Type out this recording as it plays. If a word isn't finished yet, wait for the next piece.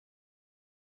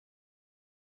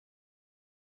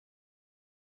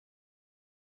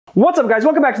What's up, guys?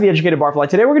 Welcome back to The Educated Barfly.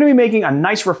 Today we're going to be making a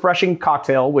nice, refreshing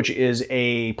cocktail, which is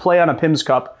a play on a Pimm's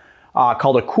cup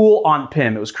called a Cool Aunt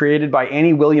Pimm. It was created by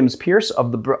Annie Williams Pierce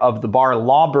of the bar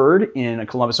Lawbird in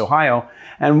Columbus, Ohio.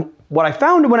 And what I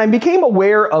found when I became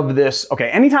aware of this,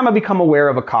 anytime I become aware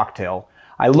of a cocktail,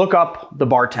 I look up the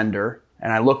bartender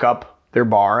and I look up their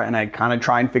bar and I kind of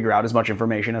try and figure out as much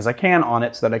information as I can on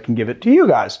it so that I can give it to you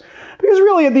guys. Because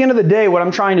really, at the end of the day, what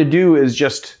I'm trying to do is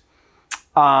just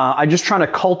I'm just trying to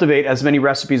cultivate as many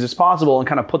recipes as possible and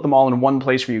kind of put them all in one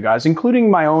place for you guys, including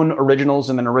my own originals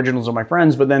and then originals of my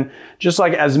friends, but then just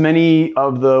like as many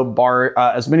of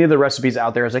the recipes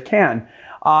out there as I can.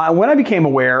 And when I became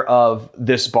aware of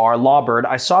this bar, Lawbird,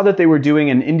 I saw that they were doing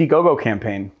an Indiegogo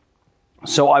campaign.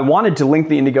 So I wanted to link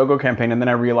the Indiegogo campaign, and then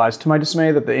I realized to my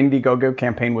dismay that the Indiegogo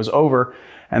campaign was over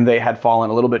and they had fallen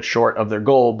a little bit short of their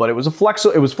goal, but it was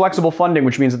flexible funding,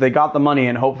 which means that they got the money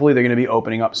and hopefully they're going to be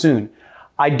opening up soon.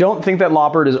 I don't think that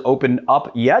Lawbird is opened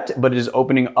up yet, but it is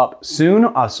opening up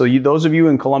soon. So those of you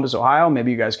in Columbus, Ohio,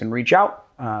 maybe you guys can reach out,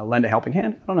 lend a helping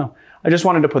hand. I don't know. I just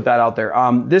wanted to put that out there.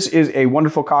 This is a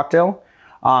wonderful cocktail.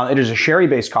 It is a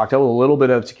sherry-based cocktail with a little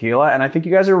bit of tequila, and I think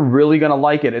you guys are really going to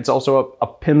like it. It's also a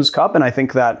Pimm's cup, and I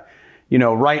think that, you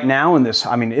know, right now in this,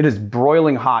 I mean, it is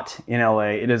broiling hot in LA.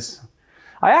 It is.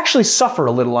 I actually suffer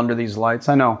a little under these lights.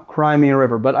 I know, cry me a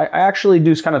river, but I actually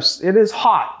do kind of. It is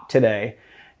hot today.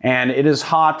 And it is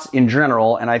hot in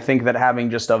general, and I think that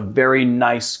having just a very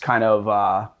nice kind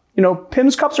of,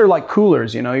 Pimm's cups are like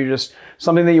coolers, you know, you're just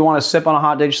something that you want to sip on a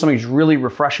hot day, just something that's really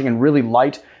refreshing and really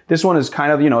light. This one is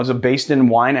kind of, it's based in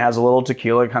wine. It has a little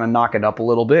tequila, kind of knock it up a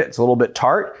little bit. It's a little bit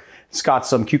tart. It's got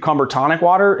some cucumber tonic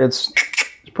water. It's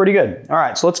pretty good. All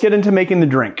right, so let's get into making the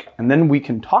drink, and then we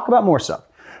can talk about more stuff.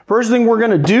 First thing we're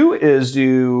gonna do is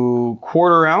do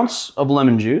 1/4 ounce of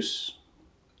lemon juice.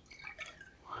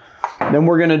 Then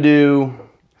we're gonna do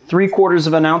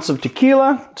 3/4 ounce of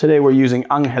tequila. Today we're using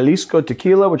Jalisco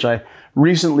tequila, which I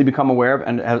recently become aware of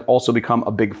and have also become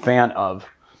a big fan of.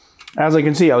 As I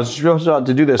can see, I was just about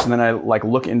to do this and then I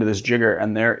look into this jigger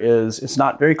and it's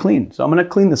not very clean. So I'm gonna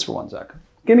clean this for 1 sec.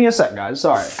 Give me a sec, guys,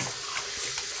 sorry.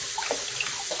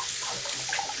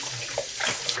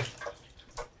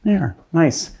 There,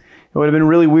 nice. It would have been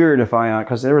really weird if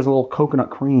because there was a little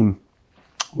coconut cream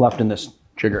left in this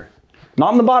jigger.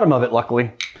 Not in the bottom of it,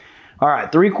 luckily. All right,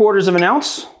 3/4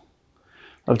 ounce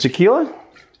of tequila.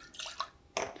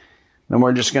 Then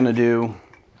we're just gonna do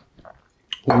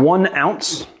 1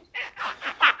 ounce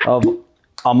of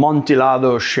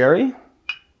Amontillado Sherry.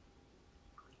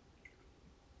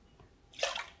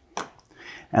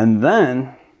 And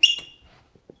then,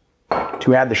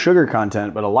 to add the sugar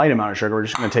content, but a light amount of sugar, we're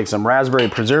just gonna take some raspberry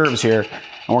preserves here,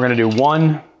 and we're gonna do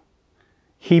 1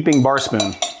 heaping bar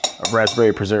spoon of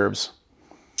raspberry preserves.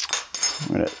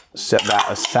 I'm gonna set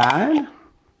that aside.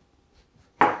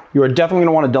 You are definitely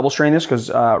gonna wanna double strain this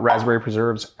because raspberry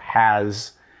preserves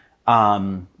has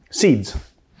seeds.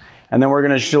 And then we're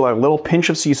gonna just do a little pinch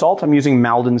of sea salt. I'm using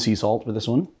Malden sea salt for this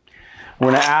one. We're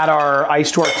gonna add our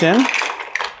ice to our tin.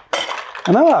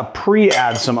 And I'm gonna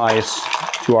pre-add some ice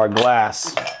to our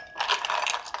glass.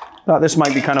 Thought this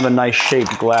might be kind of a nice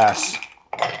shaped glass.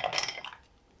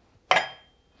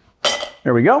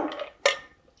 There we go.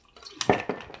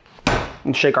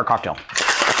 And shake our cocktail.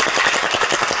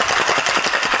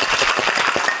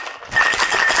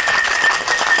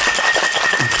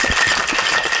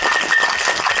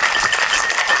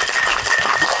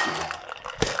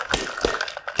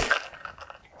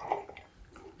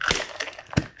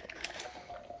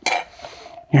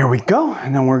 Here we go,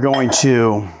 and then we're going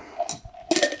to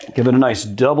give it a nice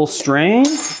double strain.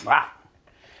 Wow.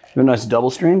 Give it a nice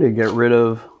double strain to get rid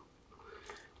of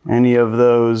any of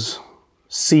those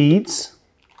seeds.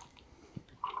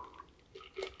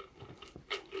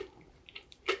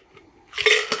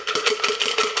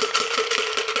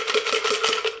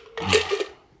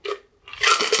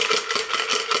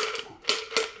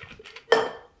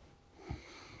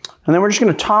 And then we're just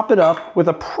going to top it up with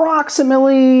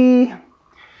approximately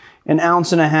 1.5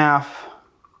 ounces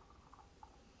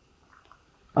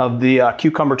of the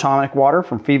cucumber tonic water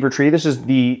from Fever Tree. This is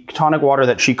the tonic water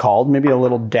that she called, maybe a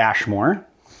little dash more.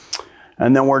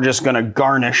 And then we're just going to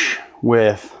garnish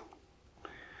with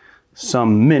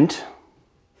some mint.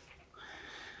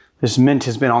 This mint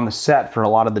has been on the set for a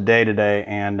lot of the day today,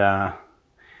 and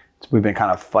we've been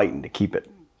kind of fighting to keep it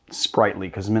sprightly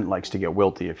because mint likes to get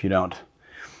wilty if you don't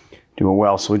do it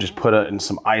well. So we just put it in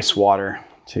some ice water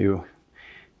to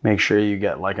make sure you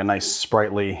get like a nice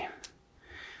sprightly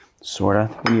sort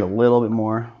of. We need a little bit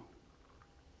more.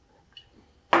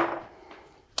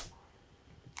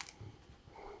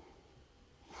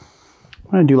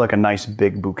 I'm gonna do like a nice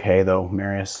big bouquet though,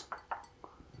 Marius.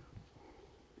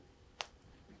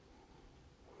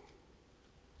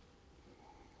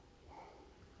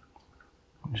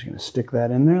 I'm just gonna stick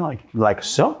that in there like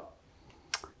so.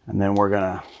 And then we're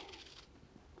gonna,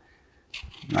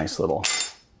 nice little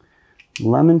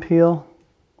lemon peel.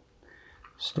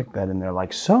 Stick that in there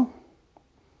like so.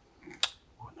 And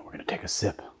then we're gonna take a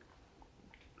sip.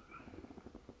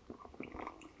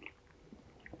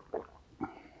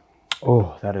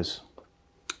 Oh, it's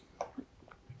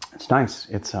nice.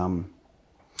 It's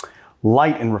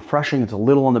light and refreshing. It's a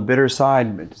little on the bitter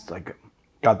side. It's like,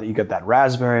 you got that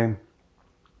raspberry.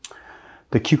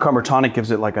 The cucumber tonic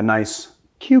gives it like a nice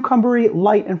cucumbery,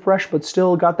 light and fresh, but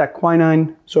still got that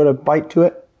quinine sort of bite to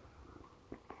it.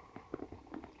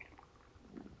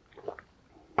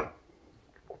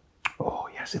 Oh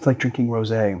yes, it's like drinking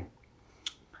rosé.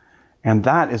 And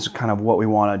that is kind of what we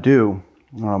want to do.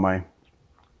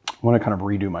 I want to kind of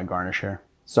redo my garnish here.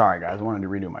 Sorry guys, I wanted to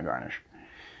redo my garnish.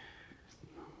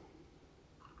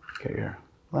 Okay, here,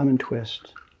 lemon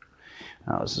twist.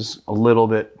 Now this is a little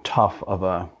bit tough of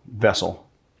a vessel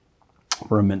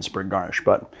for a mint sprig garnish,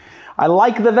 but I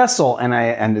like the vessel,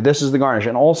 and this is the garnish.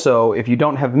 And also, if you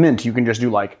don't have mint, you can just do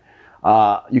like,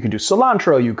 you can do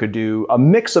cilantro, you could do a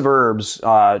mix of herbs,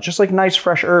 just like nice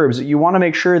fresh herbs. You want to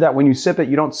make sure that when you sip it,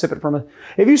 you don't sip it from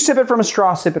if you sip it from a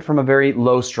straw, sip it from a very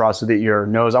low straw so that your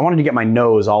nose, I wanted to get my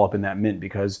nose all up in that mint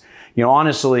because, you know,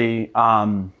 honestly,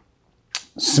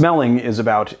 smelling is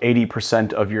about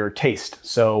 80% of your taste.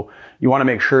 So you want to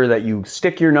make sure that you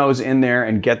stick your nose in there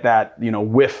and get that, you know,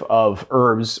 whiff of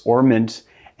herbs or mint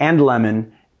and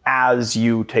lemon as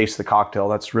you taste the cocktail.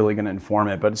 That's really going to inform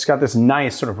it. But it's got this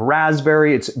nice sort of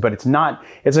raspberry. It's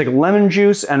like lemon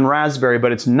juice and raspberry,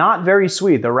 but it's not very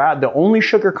sweet. The only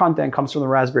sugar content comes from the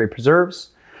raspberry preserves.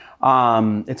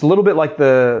 It's a little bit like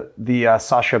the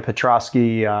Sasha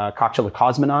Petrosky cocktail of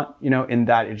Cosmonaut, you know, in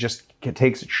that it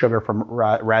takes its sugar from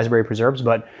raspberry preserves,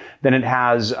 but then it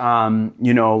has,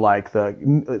 you know, like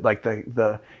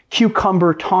the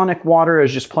cucumber tonic water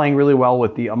is just playing really well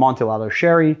with the Amontillado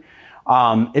Sherry.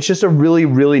 It's just a really,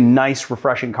 really nice,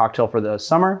 refreshing cocktail for the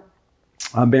summer.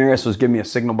 Marius was giving me a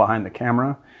signal behind the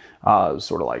camera,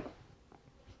 sort of like,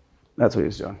 that's what he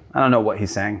was doing. I don't know what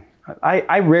he's saying.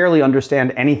 I rarely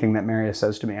understand anything that Marius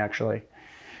says to me, actually.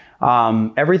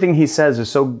 Everything he says is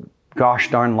so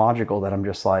gosh darn logical that I'm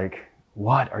just like,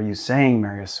 what are you saying,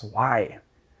 Marius? Why?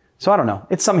 So I don't know.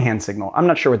 It's some hand signal. I'm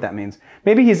not sure what that means.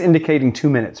 Maybe he's indicating 2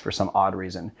 minutes for some odd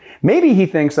reason. Maybe he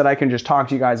thinks that I can just talk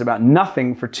to you guys about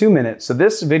nothing for 2 minutes, so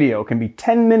this video can be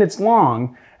 10 minutes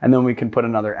long, and then we can put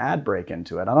another ad break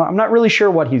into it. I'm not really sure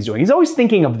what he's doing. He's always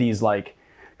thinking of these like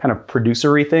kind of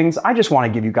producery things. I just want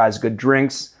to give you guys good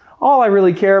drinks. All I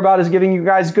really care about is giving you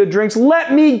guys good drinks.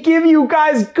 Let me give you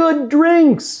guys good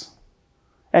drinks.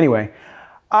 Anyway,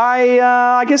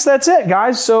 I guess that's it,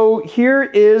 guys. So here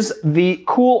is the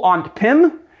Cool Aunt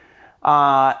Pimm,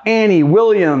 Annie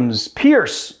Williams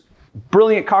Pierce,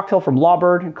 brilliant cocktail from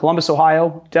Lawbird in Columbus,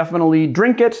 Ohio. Definitely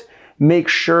drink it. Make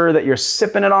sure that you're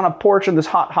sipping it on a porch in this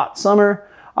hot, hot summer.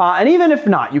 And even if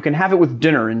not, you can have it with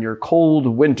dinner in your cold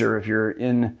winter if you're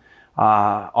in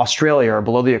Australia or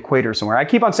below the equator somewhere. I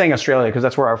keep on saying Australia because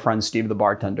that's where our friend Steve the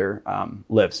bartender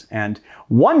lives. And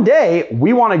one day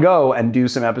we want to go and do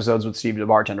some episodes with Steve the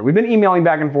bartender. We've been emailing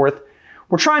back and forth.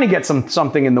 We're trying to get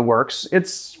something in the works.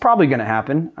 It's probably going to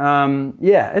happen.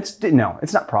 Yeah, it's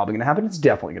not probably going to happen. It's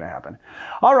definitely going to happen.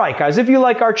 All right, guys, if you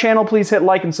like our channel, please hit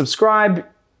like and subscribe.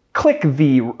 Click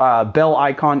the bell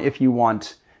icon if you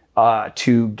want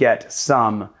to get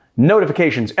some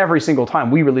notifications every single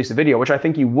time we release a video, which I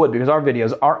think you would because our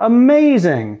videos are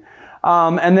amazing.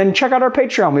 And then check out our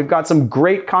Patreon. We've got some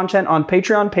great content on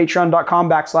Patreon,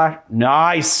 patreon.com/. No,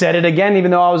 I said it again,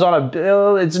 even though I was on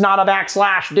it's not a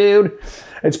backslash, dude.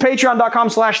 It's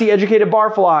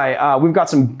patreon.com/theeducatedbarfly. We've got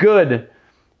some good,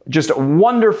 just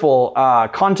wonderful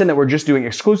content that we're just doing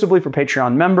exclusively for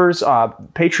Patreon members.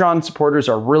 Patreon supporters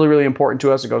are really, really important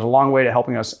to us. It goes a long way to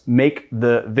helping us make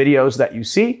the videos that you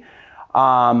see.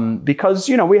 Because,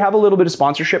 you know, we have a little bit of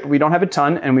sponsorship, but we don't have a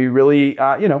ton, and we really,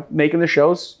 you know, making the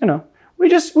shows, you know, we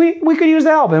could use the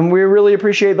help, and we really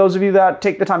appreciate those of you that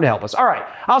take the time to help us. All right,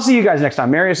 I'll see you guys next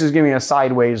time. Marius is giving me a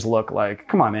sideways look like,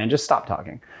 come on, man, just stop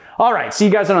talking. All right, see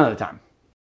you guys another time.